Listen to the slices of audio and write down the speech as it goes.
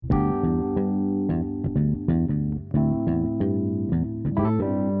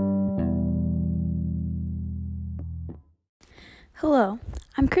Hello,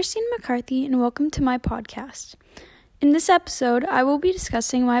 I'm Kristina McCarthy and welcome to my podcast. In this episode, I will be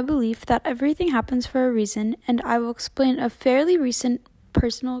discussing my belief that everything happens for a reason, and I will explain a fairly recent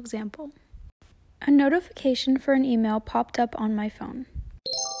personal example. A notification for an email popped up on my phone.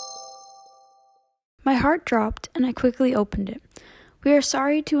 My heart dropped and I quickly opened it. "We are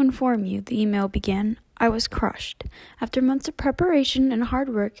sorry to inform you," the email began. I was crushed. After months of preparation and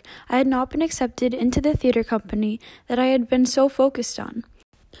hard work, I had not been accepted into the theater company that I had been so focused on.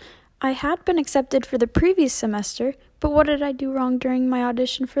 I had been accepted for the previous semester, but what did I do wrong during my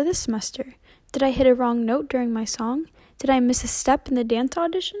audition for this semester? Did I hit a wrong note during my song? Did I miss a step in the dance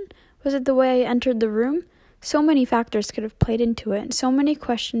audition? Was it the way I entered the room? So many factors could have played into it, and so many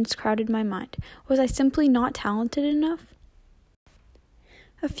questions crowded my mind. Was I simply not talented enough?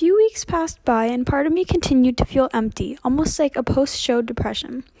 A few weeks passed by, and part of me continued to feel empty, almost like a post-show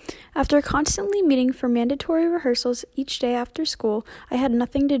depression. After constantly meeting for mandatory rehearsals each day after school, I had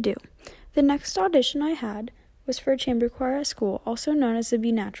nothing to do. The next audition I had was for a chamber choir at school, also known as the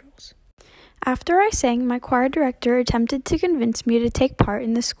B Naturals. After I sang, my choir director attempted to convince me to take part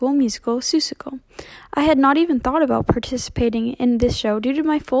in the school musical Susical. I had not even thought about participating in this show due to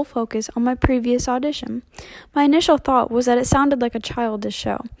my full focus on my previous audition. My initial thought was that it sounded like a childish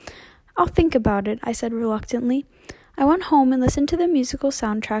show. "I'll think about it," I said reluctantly. I went home and listened to the musical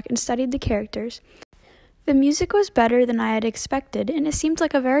soundtrack and studied the characters. The music was better than I had expected, and it seemed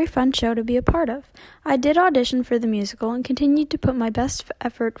like a very fun show to be a part of. I did audition for the musical and continued to put my best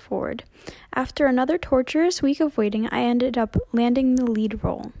effort forward. After another torturous week of waiting, I ended up landing the lead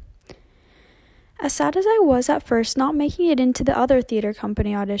role. As sad as I was at first not making it into the other theater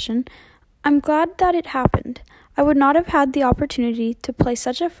company audition, I'm glad that it happened. I would not have had the opportunity to play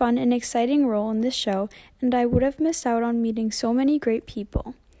such a fun and exciting role in this show, and I would have missed out on meeting so many great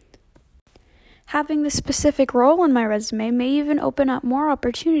people. Having this specific role in my resume may even open up more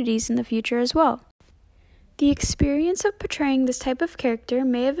opportunities in the future as well. The experience of portraying this type of character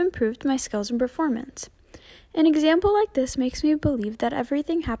may have improved my skills and performance. An example like this makes me believe that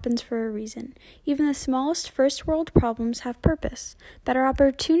everything happens for a reason. Even the smallest first-world problems have purpose. Better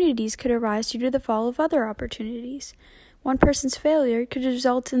opportunities could arise due to the fall of other opportunities. One person's failure could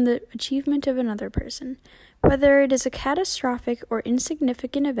result in the achievement of another person. Whether it is a catastrophic or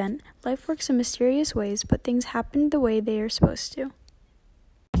insignificant event, life works in mysterious ways, but things happen the way they are supposed to.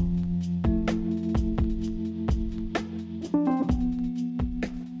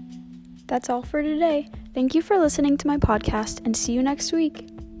 That's all for today. Thank you for listening to my podcast, and see you next week.